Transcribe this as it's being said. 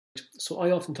So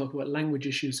I often talk about language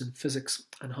issues in physics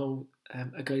and how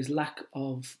a guy's lack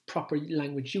of proper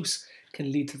language use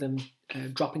can lead to them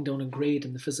dropping down a grade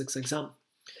in the physics exam.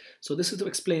 So this is to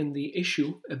explain the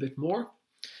issue a bit more.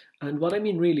 And what I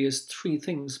mean really is three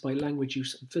things by language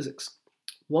use in physics.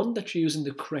 One, that you're using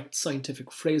the correct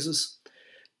scientific phrases.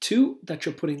 Two, that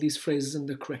you're putting these phrases in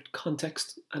the correct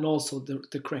context and also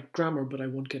the correct grammar, but I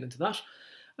won't get into that.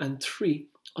 And three,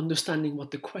 understanding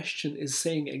what the question is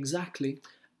saying exactly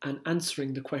and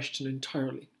answering the question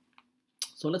entirely.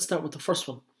 So let's start with the first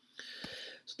one.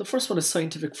 So the first one is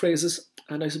scientific phrases,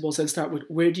 and I suppose I'll start with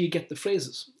where do you get the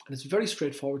phrases? And it's very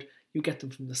straightforward, you get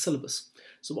them from the syllabus.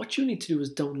 So what you need to do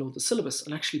is download the syllabus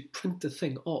and actually print the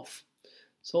thing off.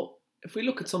 So if we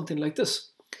look at something like this,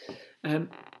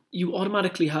 you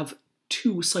automatically have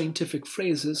two scientific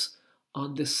phrases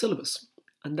on this syllabus,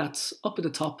 and that's up at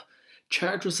the top,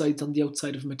 charge resides on the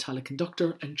outside of a metallic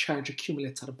conductor and charge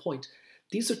accumulates at a point.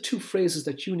 These are two phrases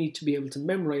that you need to be able to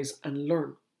memorize and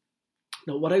learn.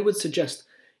 Now, what I would suggest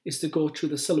is to go through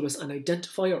the syllabus and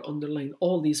identify or underline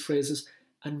all these phrases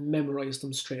and memorize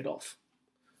them straight off.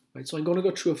 Right, so I'm going to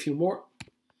go through a few more.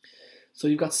 So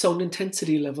you've got sound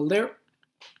intensity level there,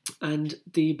 and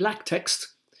the black text,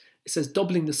 it says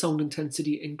doubling the sound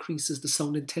intensity increases the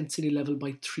sound intensity level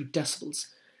by 3 decibels.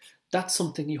 That's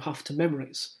something you have to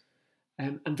memorize.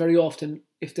 And very often,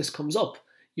 if this comes up,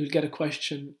 you'll get a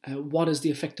question, what is the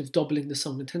effect of doubling the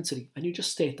sound intensity? And you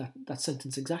just state that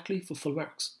sentence exactly for full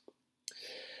marks.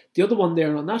 The other one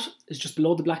there on that is just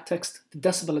below the black text. The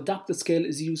decibel adapted scale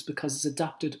is used because it's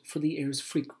adapted for the ear's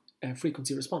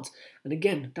frequency response. And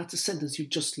again, that's a sentence you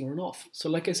just learn off. So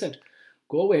like I said,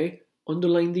 go away,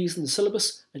 underline these in the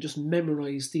syllabus, and just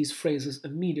memorize these phrases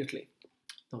immediately.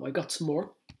 Now I got some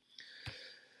more.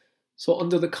 So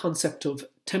under the concept of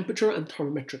temperature and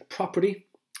thermometric property,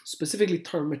 specifically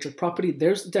thermometric property,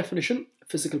 there's the definition, a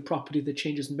physical property that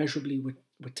changes measurably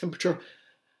with temperature.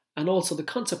 And also the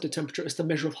concept of temperature is the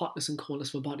measure of hotness and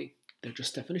coldness of a body. They're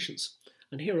just definitions.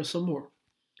 And here are some more.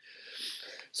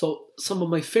 So some of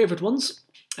my favourite ones,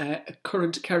 a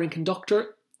current carrying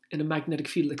conductor in a magnetic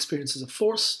field experiences a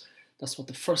force. That's what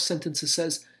the first sentence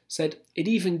said. It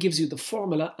even gives you the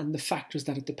formula and the factors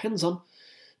that it depends on.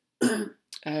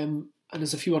 And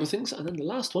there's a few other things. And then the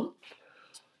last one,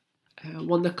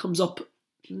 one that comes up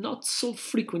not so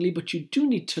frequently, but you do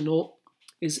need to know,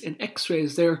 is in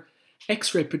X-rays there.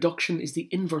 X-ray production is the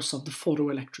inverse of the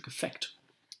photoelectric effect.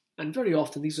 And very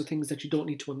often these are things that you don't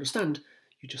need to understand,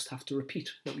 you just have to repeat.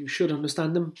 Now you should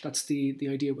understand them, that's the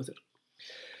idea with it.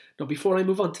 Now before I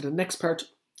move on to the next part,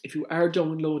 if you are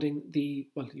downloading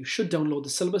you should download the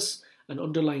syllabus and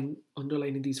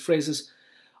underlining these phrases.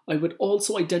 I would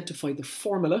also identify the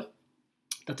formula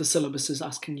that the syllabus is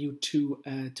asking you to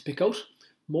pick out.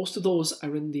 Most of those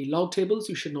are in the log tables.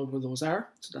 You should know where those are.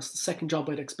 So that's the second job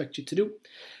I'd expect you to do.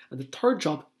 And the third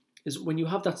job is when you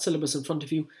have that syllabus in front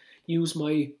of you, use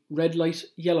my red light,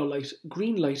 yellow light,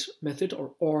 green light method,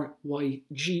 or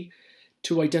RYG,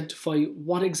 to identify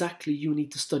what exactly you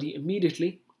need to study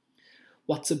immediately,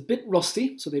 what's a bit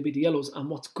rusty, so they'd be the yellows, and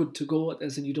what's good to go,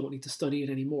 as in you don't need to study it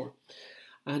anymore.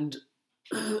 And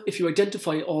if you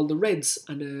identify all the reds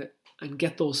and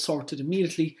get those sorted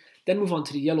immediately, then move on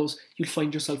to the yellows, you'll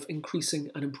find yourself increasing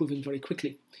and improving very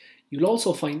quickly. You'll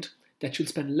also find that you'll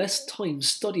spend less time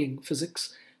studying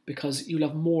physics because you'll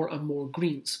have more and more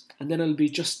greens. And then it'll be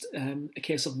just a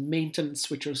case of maintenance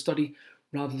with your study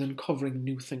rather than covering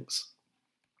new things.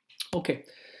 Okay,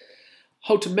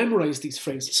 how to memorize these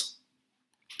phrases.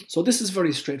 So this is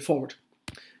very straightforward.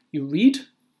 You read,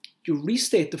 you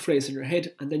restate the phrase in your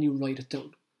head, and then you write it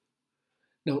down.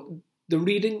 Now, the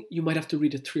reading, you might have to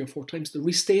read it 3 or 4 times. The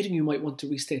restating, you might want to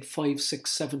restate 5, 6,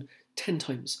 7, 10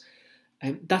 times.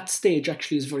 That stage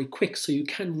actually is very quick, so you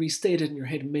can restate it in your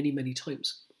head many, many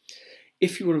times.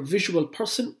 If you're a visual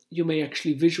person, you may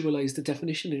actually visualize the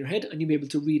definition in your head and you'll be able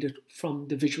to read it from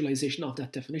the visualization of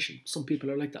that definition. Some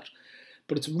people are like that.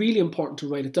 But it's really important to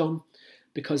write it down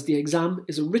because the exam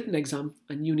is a written exam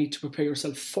and you need to prepare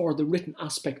yourself for the written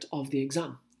aspect of the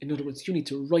exam. In other words, you need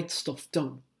to write stuff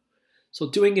down. So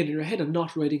doing it in your head and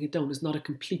not writing it down is not a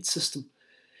complete system.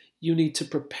 You need to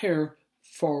prepare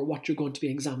for what you're going to be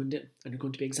examined in, and you're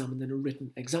going to be examined in a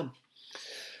written exam.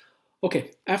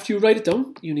 Okay, after you write it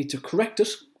down, you need to correct it,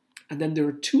 and then there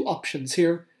are 2 options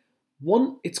here.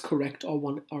 1, it's correct,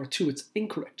 or 2, it's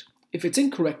incorrect. If it's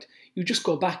incorrect, you just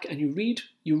go back and you read,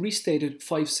 you restate it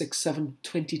 5, 6, 7,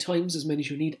 20 times, as many as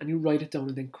you need, and you write it down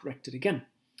and then correct it again.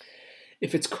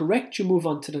 If it's correct, you move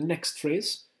on to the next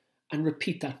phrase and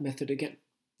repeat that method again.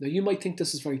 Now you might think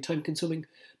this is very time consuming,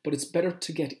 but it's better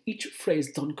to get each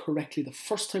phrase done correctly the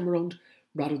first time around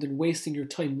rather than wasting your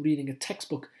time reading a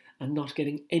textbook and not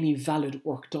getting any valid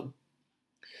work done.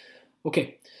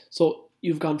 Okay, so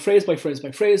you've gone phrase by phrase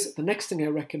by phrase. The next thing I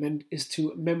recommend is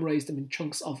to memorize them in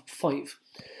chunks of 5.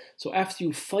 So after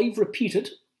you've 5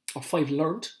 repeated, or 5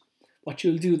 learnt, what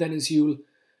you'll do then is you'll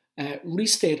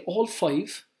restate all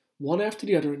 5, one after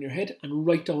the other in your head, and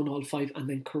write down all 5 and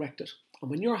then correct it. And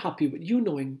when you're happy with you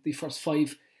knowing the first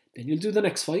 5, then you'll do the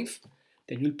next 5,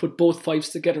 then you'll put both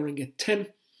 5s together and get 10,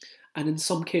 and in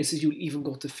some cases you'll even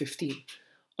go to 15.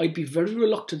 I'd be very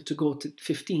reluctant to go to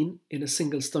 15 in a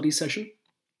single study session.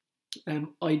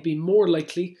 I'd be more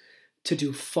likely to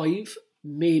do 5,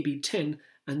 maybe 10,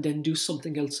 and then do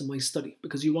something else in my study,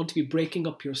 because you want to be breaking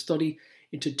up your study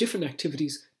into different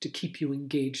activities to keep you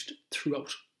engaged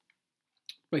throughout.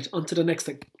 Right, on to the next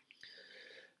thing.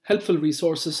 Helpful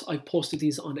resources. I've posted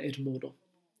these on Edmodo.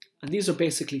 And these are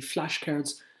basically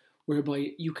flashcards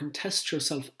whereby you can test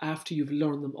yourself after you've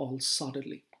learned them all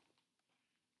solidly.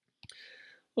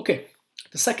 Okay,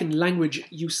 the second language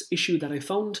use issue that I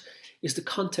found is the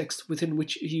context within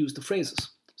which you use the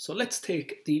phrases. So let's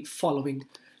take the following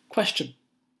question.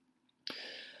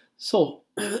 So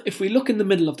if we look in the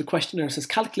middle of the questionnaire, it says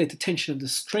calculate the tension of the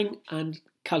string and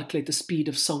calculate the speed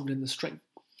of sound in the string.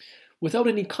 Without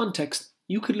any context,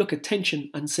 you could look at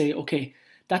tension and say, okay,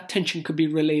 that tension could be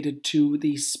related to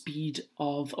the speed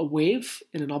of a wave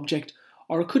in an object,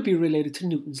 or it could be related to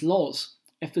Newton's laws.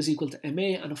 F is equal to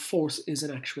ma, and a force is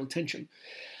an actual tension.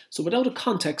 So without a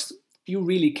context, you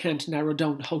really can't narrow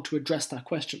down how to address that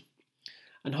question.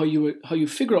 And how you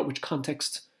figure out which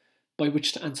context by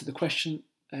which to answer the question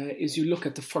is you look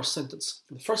at the first sentence.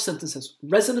 And the first sentence says,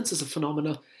 resonance is a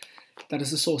phenomena that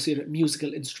is associated with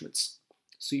musical instruments.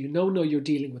 So you now know you're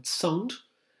dealing with sound,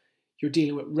 you're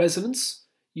dealing with resonance.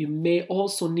 You may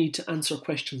also need to answer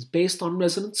questions based on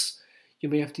resonance. You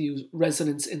may have to use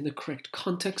resonance in the correct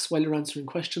context while you're answering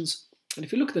questions. And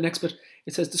if you look at the next bit,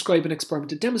 it says describe an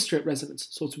experiment to demonstrate resonance.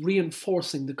 So it's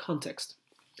reinforcing the context.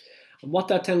 And what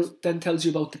that then tells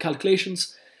you about the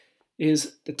calculations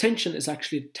is the tension is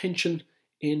actually a tension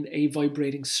in a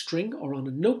vibrating string or on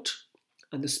a note.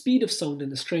 And the speed of sound in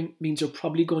the string means you're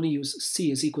probably going to use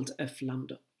C is equal to F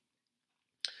lambda.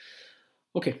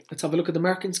 Okay, let's have a look at the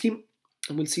marking scheme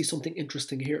and we'll see something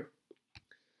interesting here.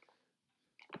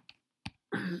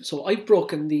 So I've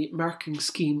broken the marking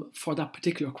scheme for that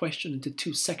particular question into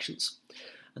 2 sections.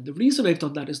 And the reason I've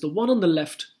done that is the one on the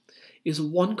left is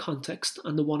one context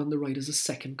and the one on the right is a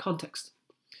second context.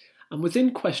 And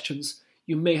within questions,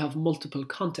 you may have multiple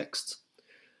contexts.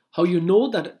 How you know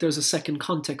that there's a second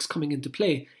context coming into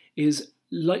play is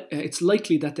it's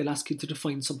likely that they'll ask you to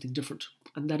define something different.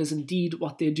 And that is indeed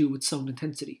what they do with sound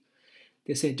intensity.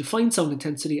 They say define sound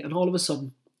intensity, and all of a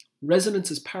sudden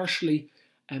resonance is partially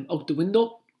out the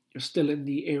window. You're still in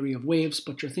the area of waves,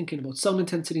 but you're thinking about sound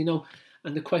intensity now,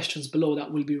 and the questions below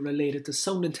that will be related to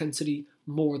sound intensity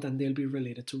more than they'll be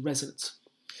related to resonance.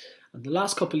 And the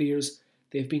last couple of years,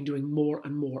 they've been doing more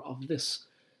and more of this.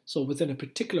 So within a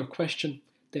particular question,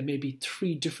 there may be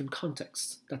 3 different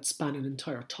contexts that span an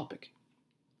entire topic.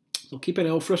 So keep an eye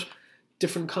out for it,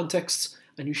 different contexts,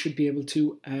 and you should be able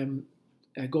to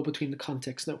go between the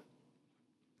contexts now.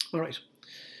 All right,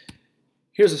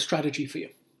 here's a strategy for you.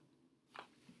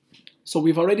 So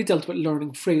we've already dealt with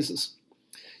learning phrases.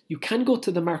 You can go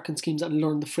to the marking schemes and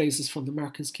learn the phrases from the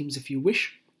marking schemes if you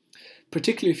wish,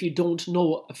 particularly if you don't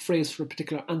know a phrase for a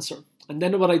particular answer. And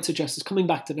then what I'd suggest is coming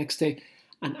back the next day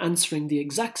and answering the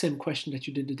exact same question that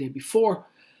you did the day before,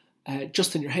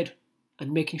 just in your head,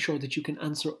 and making sure that you can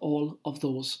answer all of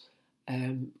those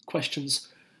questions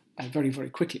very, very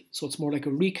quickly. So it's more like a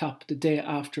recap the day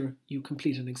after you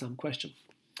complete an exam question.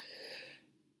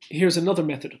 Here's another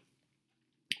method.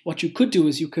 What you could do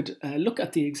is you could look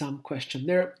at the exam question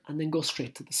there and then go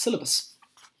straight to the syllabus.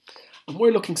 And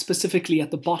we're looking specifically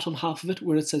at the bottom half of it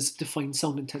where it says define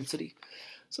sound intensity.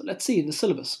 So let's see in the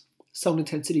syllabus, sound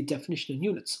intensity definition in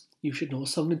units. You should know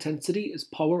sound intensity is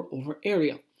power over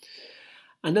area.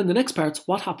 And then the next part's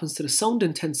what happens to the sound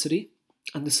intensity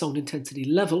and the sound intensity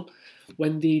level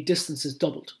when the distance is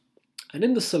doubled. And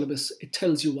in the syllabus, it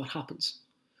tells you what happens.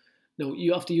 Now,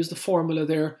 you have to use the formula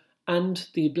there and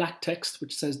the black text,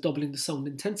 which says doubling the sound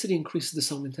intensity increases the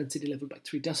sound intensity level by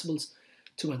 3 decibels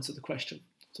to answer the question.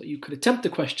 So you could attempt the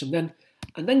question then,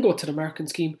 and then go to the marking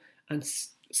scheme and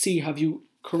see have you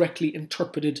correctly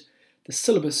interpreted the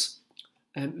syllabus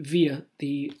via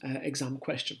the exam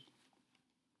question.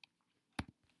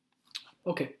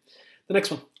 Okay, the next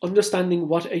one, understanding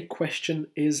what a question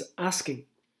is asking.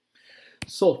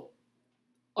 So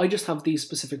I just have these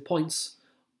specific points.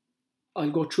 I'll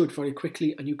go through it very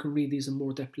quickly and you can read these in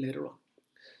more depth later on.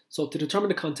 So to determine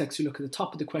the context, you look at the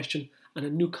top of the question, and a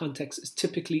new context is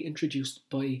typically introduced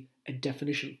by a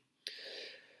definition.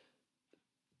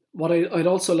 What I'd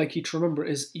also like you to remember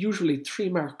is usually 3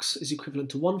 marks is equivalent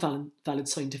to 1 valid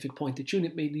scientific point that you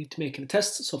may need to make in a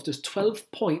test. So if there's 12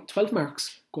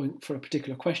 marks going for a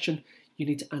particular question, you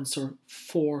need to answer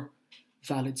 4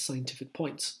 valid scientific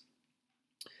points.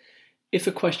 If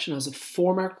a question has a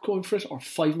 4 mark going for it or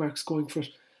 5 marks going for it,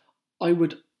 I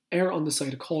would err on the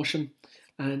side of caution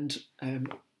and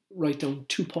write down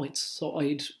 2 points. So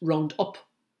I'd round up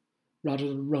rather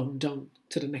than round down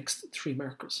to the next 3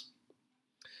 markers.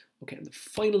 Okay, and the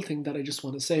final thing that I just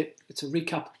want to say, it's a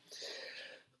recap.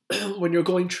 When you're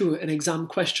going through an exam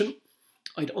question,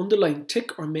 I'd underline,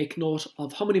 tick or make note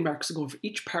of how many marks are going for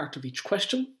each part of each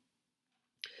question.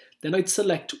 Then I'd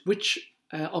select which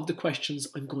of the questions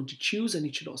I'm going to choose in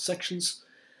each of those sections.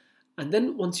 And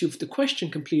then once you've the question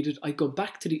completed, I go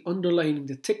back to the underlining,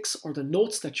 the ticks or the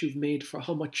notes that you've made for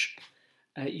how much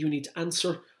you need to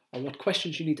answer or what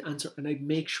questions you need to answer, and I'd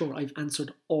make sure I've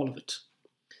answered all of it.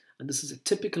 And this is a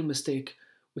typical mistake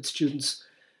with students.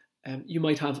 You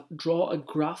might have draw a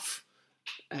graph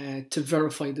to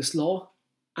verify this law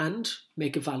and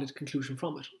make a valid conclusion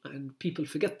from it. And people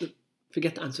forget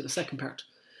to answer the second part.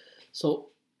 So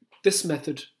this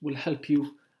method will help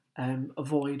you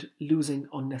avoid losing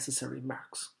unnecessary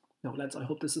marks. Now lads, I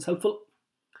hope this is helpful.